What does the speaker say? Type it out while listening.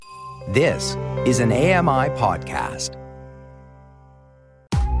This is an AMI podcast.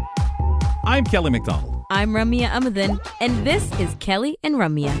 I'm Kelly McDonald. I'm Ramya Amadin, and this is Kelly and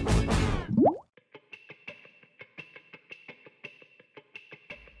Ramya.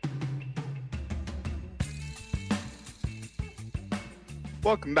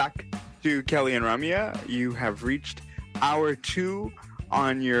 Welcome back to Kelly and Ramya. You have reached hour 2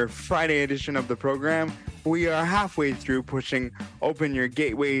 on your Friday edition of the program. We are halfway through pushing open your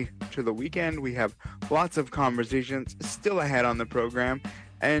gateway to the weekend. We have lots of conversations still ahead on the program,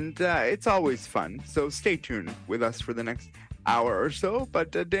 and it's always fun. So stay tuned with us for the next hour or so.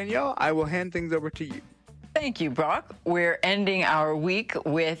 But Danielle, I will hand things over to you. Thank you, Brock. We're ending our week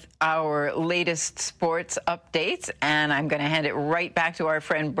with our latest sports updates, and I'm going to hand it right back to our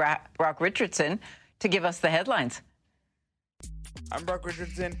friend Brock Richardson to give us the headlines. I'm Brock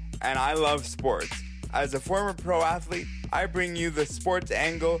Richardson, and I love sports. As a former pro athlete, I bring you the sports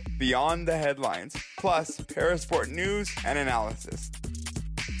angle beyond the headlines, plus parasport news and analysis.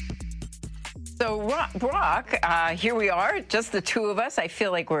 So, Brock, here we are, just the two of us. I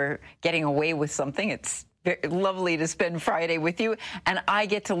feel like we're getting away with something. It's lovely to spend Friday with you, and I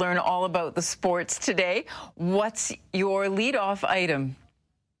get to learn all about the sports today. What's your leadoff item?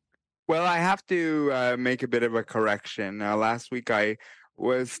 Well, I have to make a bit of a correction. Last week, I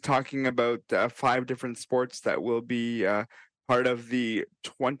was talking about 5 different sports that will be part of the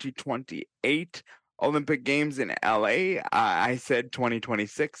 2028 Olympic Games in LA. I said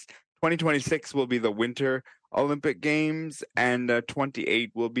 2026. 2026 will be the Winter Olympic Games, and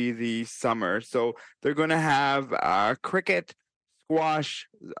 28 will be the summer. So they're going to have cricket, squash,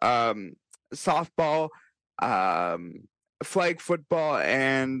 softball, flag football,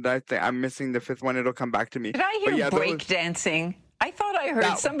 and I think I'm missing the 5th one. It'll come back to me. Did I hear break dancing? I thought I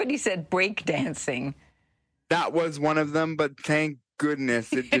heard somebody said break dancing. That was one of them, but thank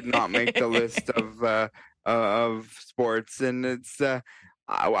goodness it did not make the list of sports. And it's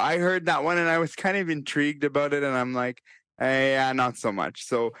I heard that one, and I was kind of intrigued about it, and I'm like, yeah, not so much.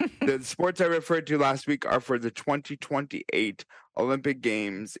 So the sports I referred to last week are for the 2028 Olympic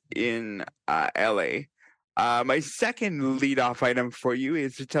Games in LA. My second leadoff item for you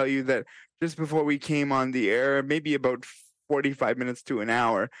is to tell you that just before we came on the air, maybe about 45 minutes to an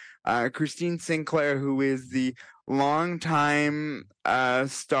hour, Christine Sinclair, who is the longtime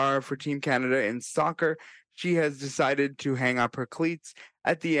star for Team Canada in soccer, she has decided to hang up her cleats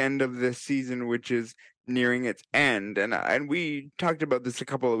at the end of this season, which is nearing its end. And we talked about this a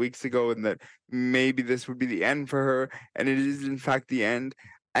couple of weeks ago, and that maybe this would be the end for her, and it is in fact the end.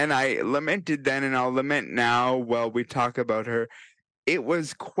 And I lamented then, and I'll lament now while we talk about her. It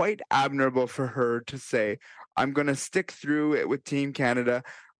was quite admirable for her to say, I'm going to stick through it with Team Canada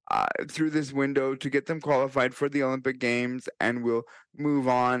through this window to get them qualified for the Olympic Games, and we'll move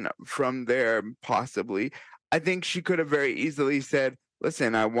on from there, possibly. I think she could have very easily said,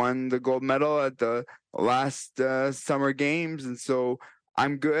 listen, I won the gold medal at the last Summer Games, and so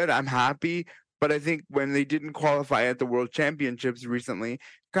I'm good, I'm happy. But I think when they didn't qualify at the World Championships recently,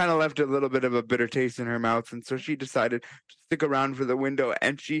 kind of left a little bit of a bitter taste in her mouth. And so she decided to stick around for the window,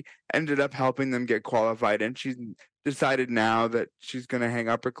 and she ended up helping them get qualified. And she's decided now that she's going to hang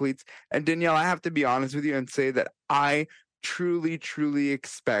up her cleats. And Danielle, I have to be honest with you and say that I truly, truly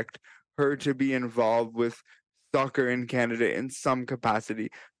expect her to be involved with soccer in Canada in some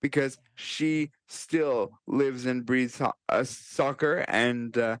capacity, because she still lives and breathes soccer,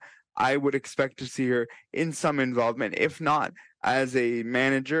 and I would expect to see her in some involvement, if not as a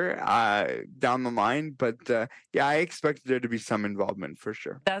manager down the line. But yeah, I expect there to be some involvement for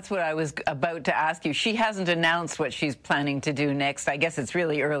sure. That's what I was about to ask you. She hasn't announced what she's planning to do next. I guess it's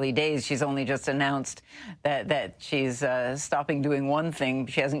really early days. She's only just announced that she's stopping doing one thing.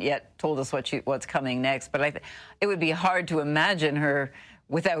 She hasn't yet told us what's coming next. But it would be hard to imagine her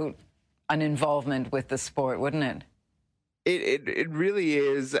without an involvement with the sport, wouldn't it? It really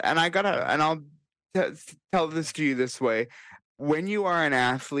is. And I'll tell this to you this way. When you are an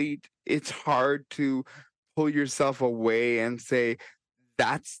athlete, it's hard to pull yourself away and say,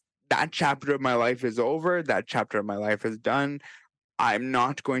 that chapter of my life is over. That chapter of my life is done. I'm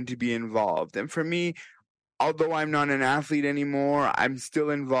not going to be involved. And for me, although I'm not an athlete anymore, I'm still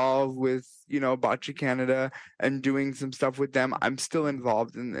involved with, Bocce Canada and doing some stuff with them. I'm still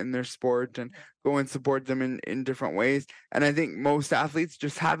involved in their sport and go and support them in different ways. And I think most athletes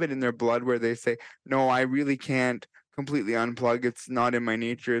just have it in their blood where they say, no, I really can't completely unplug. It's not in my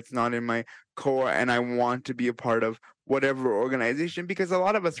nature. It's not in my core. And I want to be a part of whatever organization, because a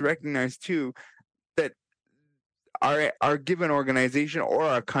lot of us recognize too that our given organization or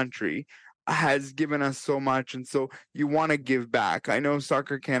our country has given us so much, and so you want to give back. I know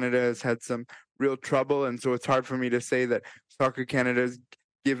Soccer Canada has had some real trouble, and so it's hard for me to say that Soccer Canada has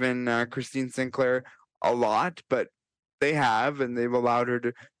given Christine Sinclair a lot, but they have, and they've allowed her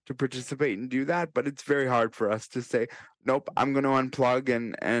to participate and do that. But it's very hard for us to say, nope, I'm going to unplug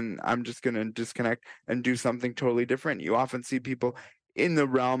and I'm just going to disconnect and do something totally different. You often see people in the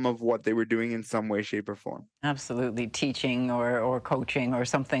realm of what they were doing in some way, shape, or form. Absolutely, teaching or coaching or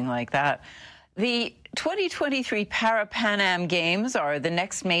something like that. The 2023 Para-Pan Am Games are the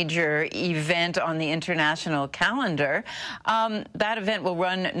next major event on the international calendar. That event will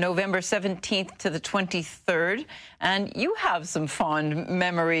run November 17th to the 23rd. And you have some fond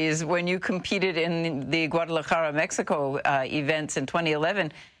memories when you competed in the Guadalajara, Mexico events in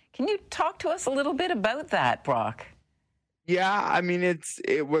 2011. Can you talk to us a little bit about that, Brock? Yeah, I mean,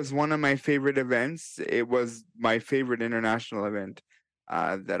 it was one of my favorite events. It was my favorite international event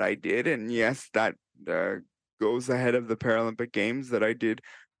that I did. And yes, that goes ahead of the Paralympic Games that I did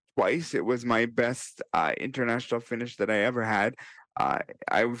twice. It was my best international finish that I ever had.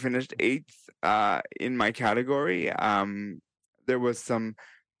 I finished 8th in my category. There was some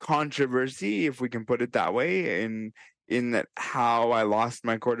controversy, if we can put it that way, in that how I lost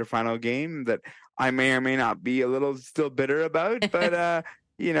my quarterfinal game that I may or may not be a little still bitter about. But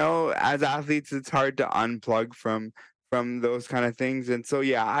you know, as athletes, it's hard to unplug from those kind of things. And so,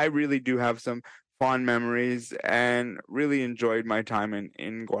 yeah, I really do have some fond memories and really enjoyed my time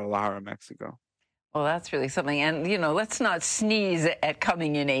in Guadalajara, Mexico. Well, that's really something. And, you know, let's not sneeze at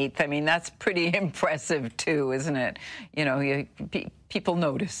coming in 8th. I mean, that's pretty impressive, too, isn't it? You know, people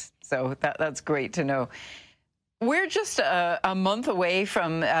notice. So that's great to know. We're just a month away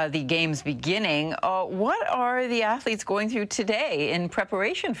from the games beginning. What are the athletes going through today in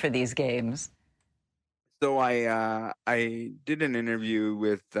preparation for these games? So I did an interview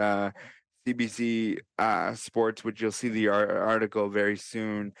with CBC Sports, which you'll see the article very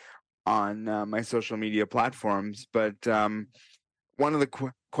soon on my social media platforms. But one of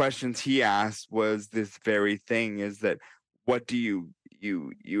the questions he asked was this very thing: is that what do you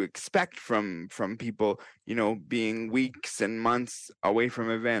expect from people, you know, being weeks and months away from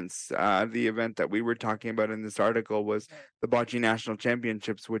events? The event that we were talking about in this article was the Bocce National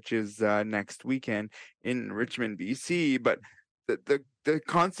Championships, which is next weekend in Richmond, BC. But the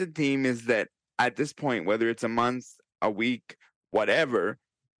constant theme is that at this point, whether it's a month, a week, whatever,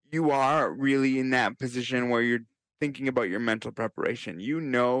 you are really in that position where you're thinking about your mental preparation. You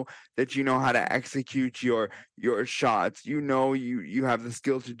know that you know how to execute your shots. You know you have the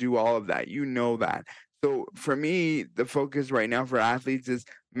skill to do all of that. You know that. So for me, the focus right now for athletes is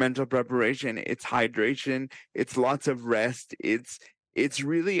mental preparation. It's hydration. It's lots of rest. It's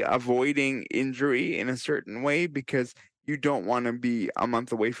really avoiding injury in a certain way, because you don't want to be a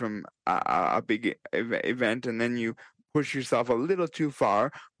month away from a big event and then you push yourself a little too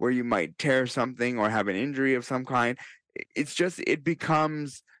far where you might tear something or have an injury of some kind. It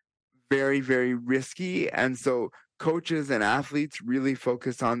becomes very, very risky. And so coaches and athletes really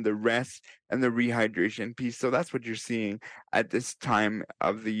focus on the rest and the rehydration piece. So that's what you're seeing at this time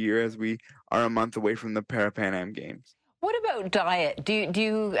of the year as we are a month away from the Para-Pan Am Games. What about diet? Do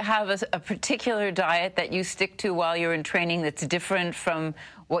you have a particular diet that you stick to while you're in training that's different from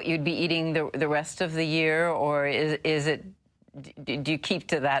what you'd be eating the rest of the year, or is it? Do you keep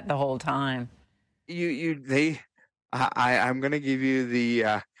to that the whole time? I'm going to give you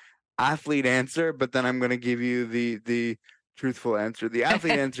the athlete answer, but then I'm going to give you the truthful answer. The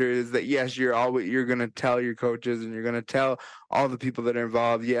athlete answer is that yes, you're going to tell your coaches and you're going to tell all the people that are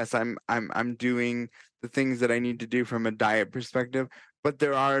involved, yes, I'm doing the things that I need to do from a diet perspective. But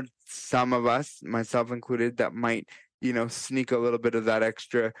there are some of us, myself included, that might, you know, sneak a little bit of that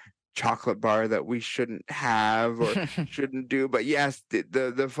extra chocolate bar that we shouldn't have or shouldn't do. But yes,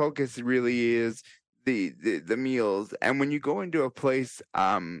 the focus really is the meals. And when you go into a place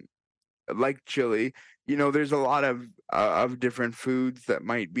like Chile, you know, there's a lot of different foods that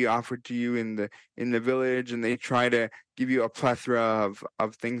might be offered to you in the village, and they try to give you a plethora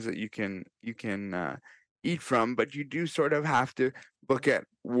of things that you can eat from. But you do sort of have to look at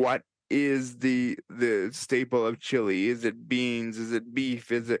what is the staple of Chile. Is it beans? Is it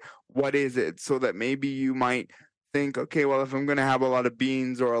beef? What is it? So that maybe you might think, okay, well, if I'm going to have a lot of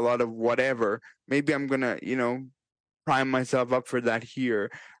beans or a lot of whatever, maybe I'm going to, you know, prime myself up for that here.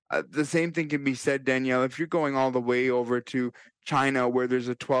 The same thing can be said, Danielle, if you're going all the way over to China where there's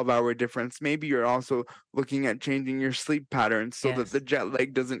a 12-hour difference, maybe you're also looking at changing your sleep patterns so that the jet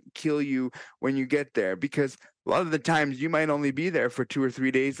lag doesn't kill you when you get there. Because a lot of the times you might only be there for 2 or 3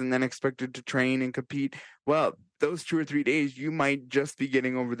 days and then expected to train and compete. Well, those 2 or 3 days, you might just be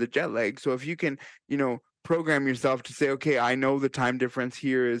getting over the jet lag. So if you can, program yourself to say, okay, I know the time difference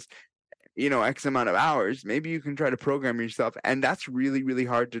here is, X amount of hours, maybe you can try to program yourself. And that's really, really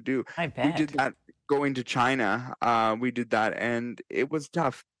hard to do. I bet. We did that going to China. We did that, and it was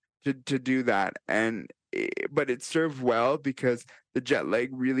tough to do that. But it served well because the jet lag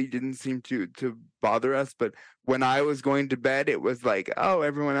really didn't seem to bother us. But when I was going to bed, it was like, oh,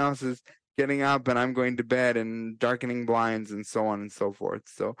 everyone else is getting up and I'm going to bed, and darkening blinds and so on and so forth.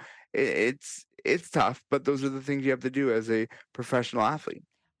 So it's tough, but those are the things you have to do as a professional athlete.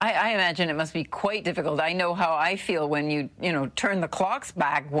 I imagine it must be quite difficult. I know how I feel when you turn the clocks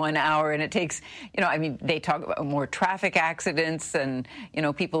back 1 hour, and it takes, they talk about more traffic accidents and,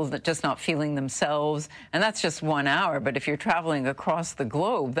 people that just not feeling themselves. And that's just 1 hour. But if you're traveling across the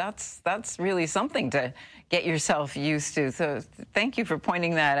globe, that's really something to get yourself used to. So thank you for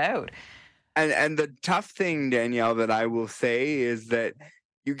pointing that out. And the tough thing, Danielle, that I will say is that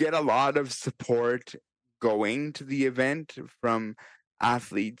you get a lot of support going to the event from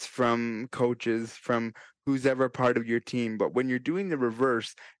athletes, from coaches, from who's ever part of your team. But when you're doing the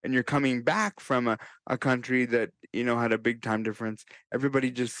reverse and you're coming back from a country that, had a big time difference,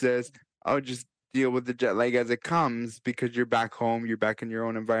 everybody just says, oh, just deal with the jet lag as it comes because you're back home, you're back in your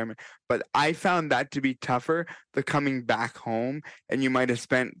own environment. But I found that to be tougher, the coming back home, and you might have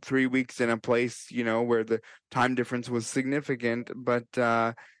spent 3 weeks in a place, where the time difference was significant. But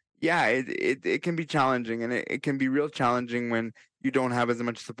it can be challenging, and it can be real challenging when you don't have as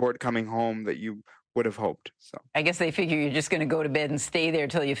much support coming home that you would have hoped. So I guess they figure you're just going to go to bed and stay there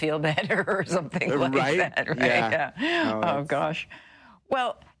till you feel better or something like that, right? Yeah. Oh, gosh.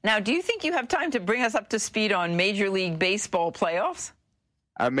 Well, now, do you think you have time to bring us up to speed on Major League Baseball playoffs?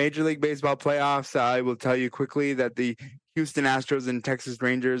 Major League Baseball playoffs, I will tell you quickly that the Houston Astros and Texas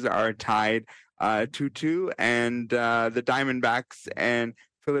Rangers are tied 2-2, and the Diamondbacks and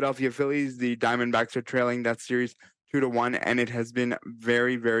Philadelphia Phillies, the Diamondbacks are trailing that series 2-1, and it has been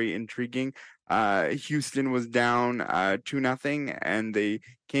very, very intriguing. Houston was down 2-0, and they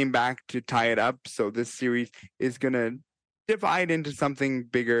came back to tie it up. So this series is going to divide into something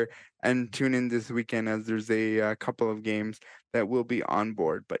bigger, and tune in this weekend as there's a couple of games that will be on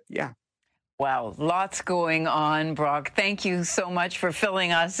board. But yeah. Wow, lots going on, Brock. Thank you so much for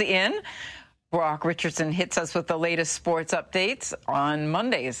filling us in. Brock Richardson hits us with the latest sports updates on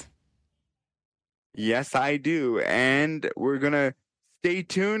Mondays. Yes, I do. And we're going to stay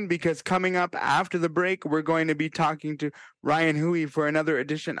tuned because coming up after the break, we're going to be talking to Ryan Huey for another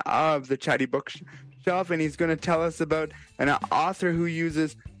edition of the Chatty Bookshelf. And he's going to tell us about an author who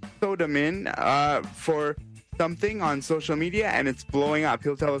uses Sodamin for something on social media, and it's blowing up.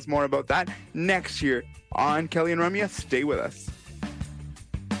 He'll tell us more about that next year on Kelly and Ramya. Stay with us.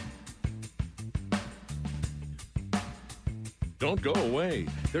 Don't go away.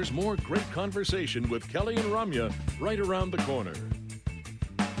 There's more great conversation with Kelly and Ramya right around the corner.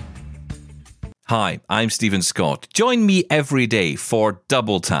 Hi, I'm Stephen Scott. Join me every day for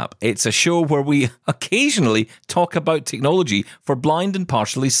Double Tap. It's a show where we occasionally talk about technology for blind and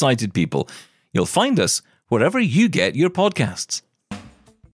partially sighted people. You'll find us wherever you get your podcasts.